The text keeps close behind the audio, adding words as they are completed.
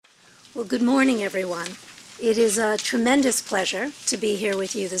Well, good morning, everyone. It is a tremendous pleasure to be here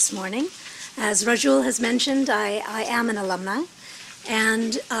with you this morning. As Rajul has mentioned, I am an alumni,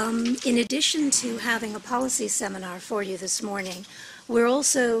 and in addition to having a policy seminar for you this morning, we're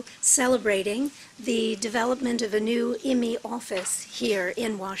also celebrating the development of a new IMI office here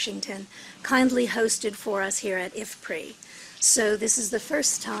in Washington, kindly hosted for us here at IFPRI. So this is the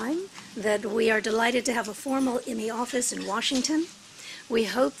first time that we are delighted to have a formal IMI office in Washington. We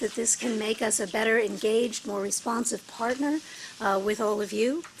hope that this can make us a better engaged, more responsive partner with all of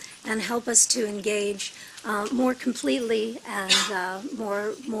you and help us to engage more completely and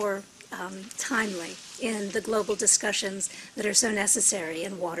more timely in the global discussions that are so necessary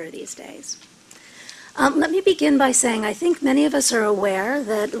in water these days. Let me begin by saying I think many of us are aware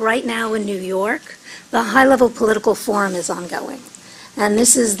that right now in New York, the high-level political forum is ongoing. And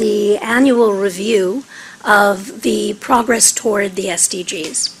this is the annual review of the progress toward the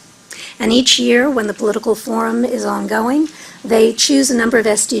SDGs. And each year, when the political forum is ongoing, they choose a number of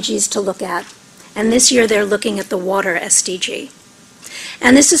SDGs to look at. And this year, they're looking at the water SDG.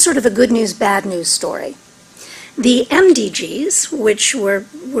 And this is sort of a good news, bad news story. The MDGs, which were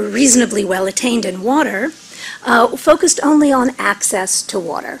reasonably well attained in water, focused only on access to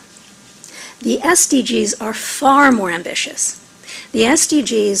water. The SDGs are far more ambitious. The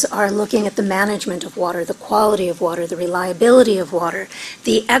SDGs are looking at the management of water, the quality of water, the reliability of water,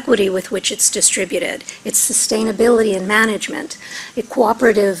 the equity with which it's distributed, its sustainability and management,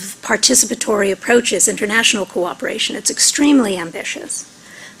 cooperative participatory approaches, international cooperation. It's extremely ambitious.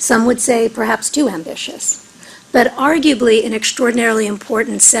 Some would say perhaps too ambitious, but arguably an extraordinarily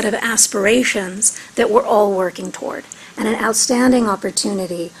important set of aspirations that we're all working toward, and an outstanding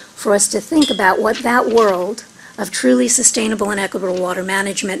opportunity for us to think about what that world of truly sustainable and equitable water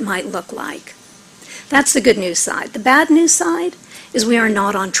management might look like. That's the good news side. The bad news side is we are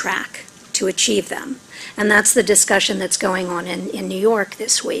not on track to achieve them. And that's the discussion that's going on in New York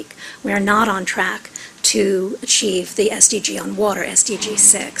this week. We are not on track to achieve the SDG on water, SDG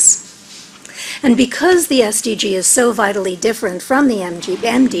 6. And because the SDG is so vitally different from the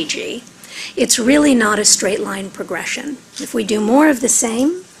MDG, it's really not a straight line progression. If we do more of the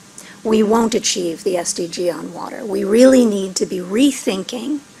same, we won't achieve the SDG on water. We really need to be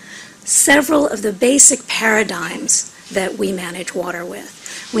rethinking several of the basic paradigms that we manage water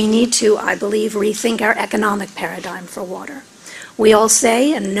with. We need to, I believe, rethink our economic paradigm for water. We all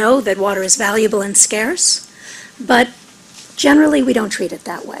say and know that water is valuable and scarce, but generally we don't treat it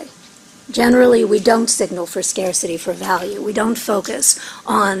that way. Generally, we don't signal for scarcity for value. We don't focus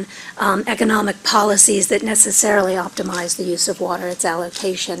on economic policies that necessarily optimize the use of water, its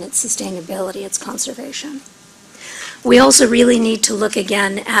allocation, its sustainability, its conservation. We also really need to look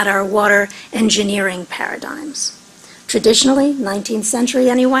again at our water engineering paradigms. Traditionally, 19th century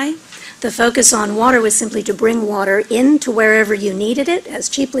anyway, the focus on water was simply to bring water into wherever you needed it as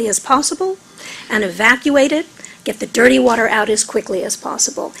cheaply as possible and evacuate it, get the dirty water out as quickly as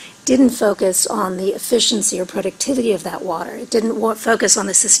possible. Didn't focus on the efficiency or productivity of that water. It didn't focus on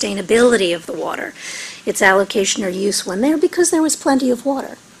the sustainability of the water, its allocation or use when there, because there was plenty of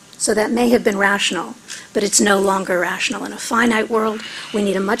water. So that may have been rational, but it's no longer rational. In a finite world, we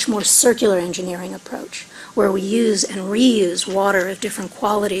need a much more circular engineering approach, where we use and reuse water of different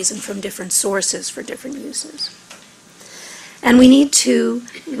qualities and from different sources for different uses. And we need to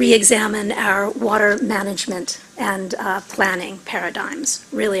re-examine our water management and planning paradigms,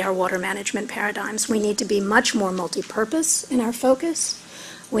 really our water management paradigms. We need to be much more multi-purpose in our focus.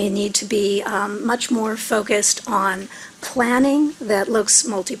 We need to be much more focused on planning that looks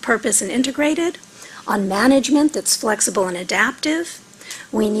multi-purpose and integrated, on management that's flexible and adaptive.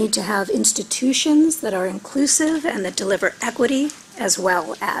 We need to have institutions that are inclusive and that deliver equity as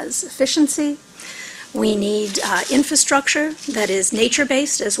well as efficiency. We need infrastructure that is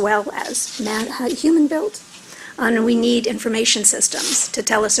nature-based as well as human-built. And we need information systems to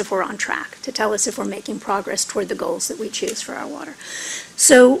tell us if we're on track, to tell us if we're making progress toward the goals that we choose for our water.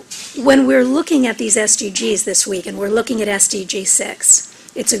 So when we're looking at these SDGs this week, and we're looking at SDG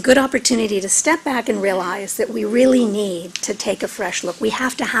 6, it's a good opportunity to step back and realize that we really need to take a fresh look. We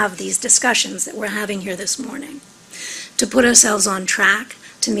have to have these discussions that we're having here this morning to put ourselves on track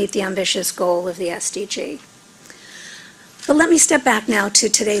to meet the ambitious goal of the SDG. But let me step back now to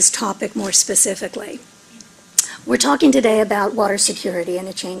today's topic more specifically. We're talking today about water security in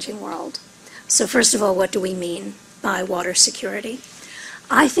a changing world. So first of all, what do we mean by water security?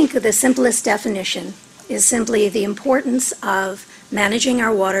 I think that the simplest definition is simply the importance of managing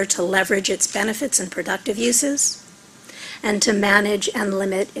our water to leverage its benefits and productive uses, and to manage and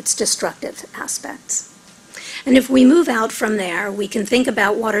limit its destructive aspects. And if we move out from there, we can think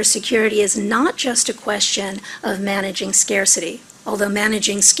about water security as not just a question of managing scarcity, although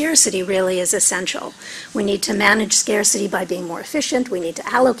managing scarcity really is essential. We need to manage scarcity by being more efficient. We need to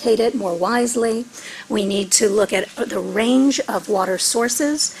allocate it more wisely. We need to look at the range of water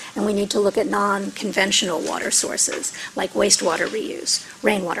sources, and we need to look at non-conventional water sources like wastewater reuse,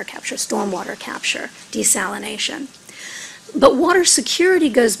 rainwater capture, stormwater capture, desalination. But water security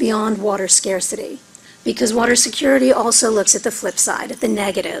goes beyond water scarcity, because water security also looks at the flip side, at the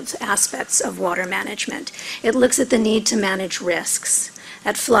negative aspects of water management. It looks at the need to manage risks,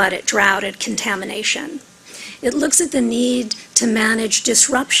 at flood, at drought, at contamination. It looks at the need to manage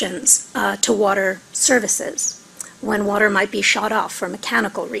disruptions to water services, when water might be shut off for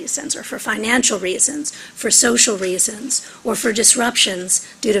mechanical reasons, or for financial reasons, for social reasons, or for disruptions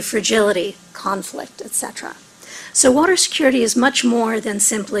due to fragility, conflict, etc. So water security is much more than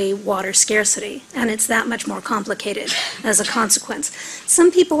simply water scarcity, and it's that much more complicated as a consequence.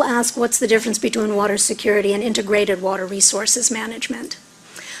 Some people ask what's the difference between water security and integrated water resources management.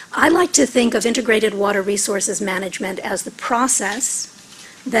 I like to think of integrated water resources management as the process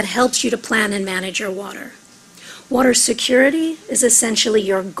that helps you to plan and manage your water. Water security is essentially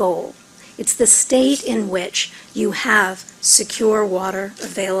your goal. It's the state in which you have secure water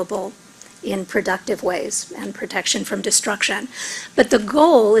available in productive ways and protection from destruction. But the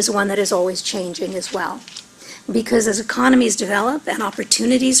goal is one that is always changing as well. Because as economies develop and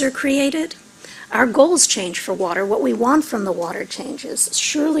opportunities are created, our goals change for water. What we want from the water changes.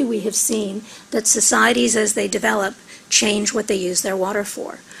 Surely we have seen that societies as they develop change what they use their water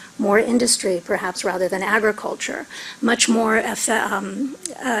for. More industry, perhaps, rather than agriculture. Much more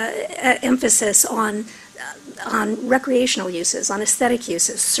emphasis on recreational uses, on aesthetic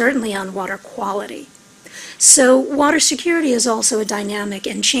uses, certainly on water quality. So water security is also a dynamic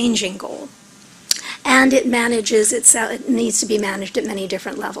and changing goal. And it needs to be managed at many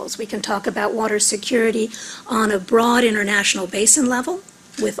different levels. We can talk about water security on a broad international basin level,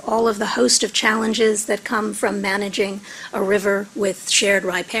 with all of the host of challenges that come from managing a river with shared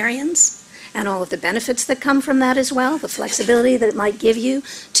riparians, and all of the benefits that come from that as well, the flexibility that it might give you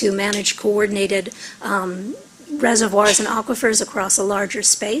to manage coordinated reservoirs and aquifers across a larger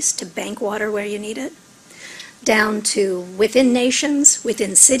space, to bank water where you need it, down to within nations,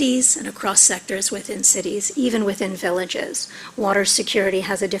 within cities, and across sectors within cities, even within villages. Water security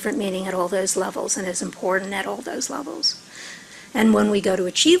has a different meaning at all those levels and is important at all those levels. And when we go to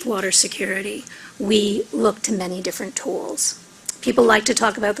achieve water security, we look to many different tools. People like to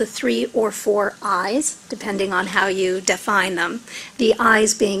talk about the 3 or 4 I's, depending on how you define them. The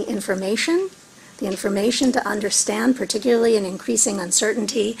I's being information, the information to understand, particularly in increasing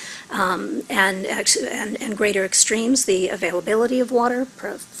uncertainty and greater extremes, the availability of water,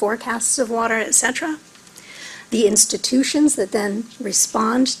 forecasts of water, etc. The institutions that then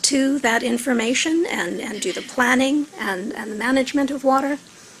respond to that information and do the planning and the management of water,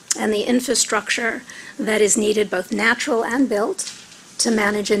 and the infrastructure that is needed, both natural and built, to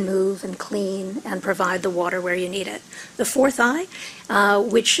manage and move and clean and provide the water where you need it. The 4th I,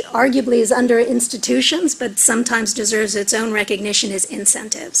 which arguably is under institutions but sometimes deserves its own recognition, is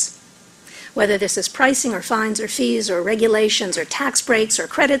incentives. Whether this is pricing or fines or fees or regulations or tax breaks or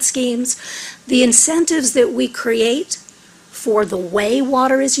credit schemes, the incentives that we create for the way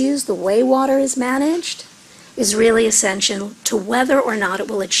water is used, the way water is managed, is really essential to whether or not it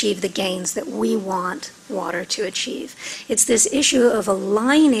will achieve the gains that we want water to achieve. It's this issue of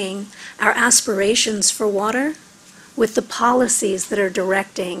aligning our aspirations for water with the policies that are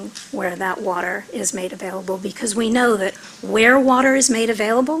directing where that water is made available, because we know that where water is made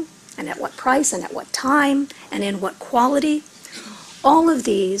available, and at what price, and at what time, and in what quality, all of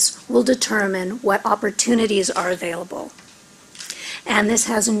these will determine what opportunities are available. And this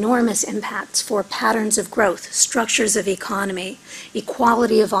has enormous impacts for patterns of growth, structures of economy,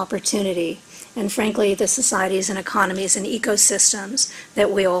 equality of opportunity, and frankly, the societies and economies and ecosystems that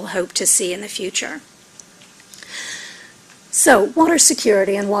we all hope to see in the future. So, water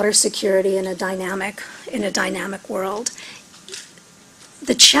security and water security in a dynamic world.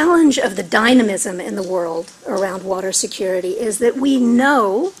 The challenge of the dynamism in the world around water security is that we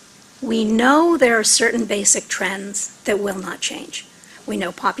know there are certain basic trends that will not change. We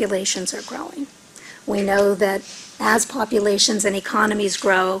know populations are growing. We know that as populations and economies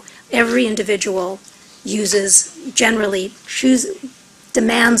grow, every individual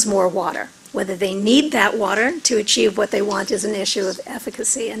demands more water. Whether they need that water to achieve what they want is an issue of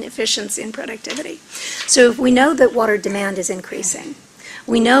efficacy and efficiency and productivity. So if we know that water demand is increasing,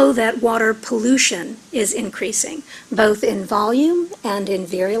 We know that water pollution is increasing, both in volume and in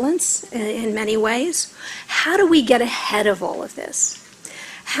virulence in many ways. How do we get ahead of all of this?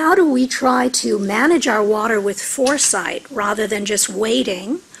 How do we try to manage our water with foresight rather than just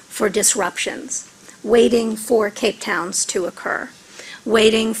waiting for disruptions, waiting for Cape Towns to occur,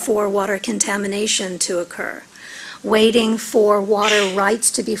 waiting for water contamination to occur, waiting for water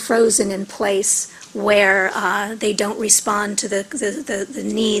rights to be frozen in place where they don't respond to the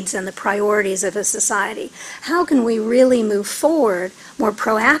needs and the priorities of a society? How can we really move forward more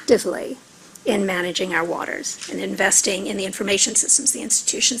proactively in managing our waters and investing in the information systems, the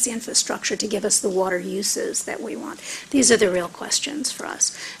institutions, the infrastructure to give us the water uses that we want? These are the real questions for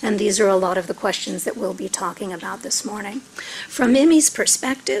us, and these are a lot of the questions that we'll be talking about this morning. From IMMY's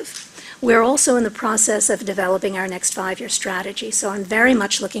perspective, we're also in the process of developing our next 5-year strategy, so I'm very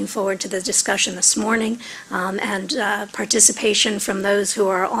much looking forward to the discussion this morning and participation from those who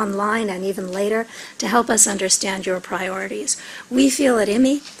are online and even later to help us understand your priorities. We feel at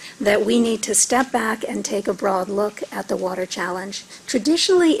IMMY that we need to step back and take a broad look at the water challenge.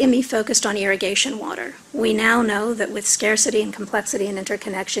 Traditionally, IMMY focused on irrigation water. We now know that with scarcity and complexity and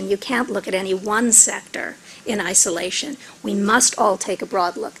interconnection, you can't look at any one sector in isolation. We must all take a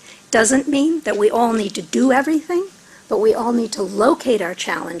broad look. Doesn't mean that we all need to do everything, but we all need to locate our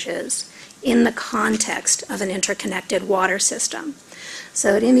challenges in the context of an interconnected water system.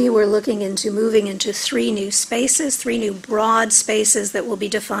 So at IMMY, we're looking into moving into 3 new spaces, 3 new broad spaces that we'll be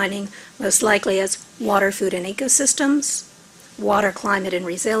defining most likely as water, food, and ecosystems, water, climate, and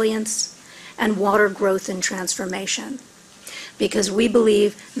resilience, and water growth and transformation. Because we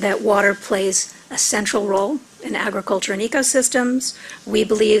believe that water plays a central role in agriculture and ecosystems. We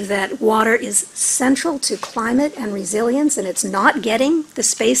believe that water is central to climate and resilience, and it's not getting the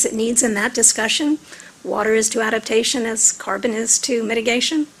space it needs in that discussion. Water is to adaptation as carbon is to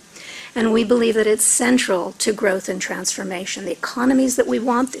mitigation. And we believe that it's central to growth and transformation. The economies that we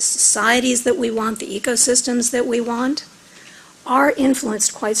want, the societies that we want, the ecosystems that we want are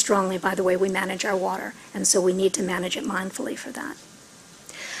influenced quite strongly by the way we manage our water. And so we need to manage it mindfully for that.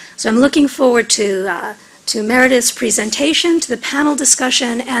 So I'm looking forward to Meredith's presentation, to the panel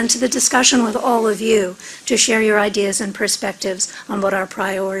discussion, and to the discussion with all of you to share your ideas and perspectives on what our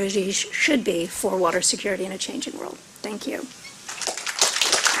priorities should be for water security in a changing world. Thank you.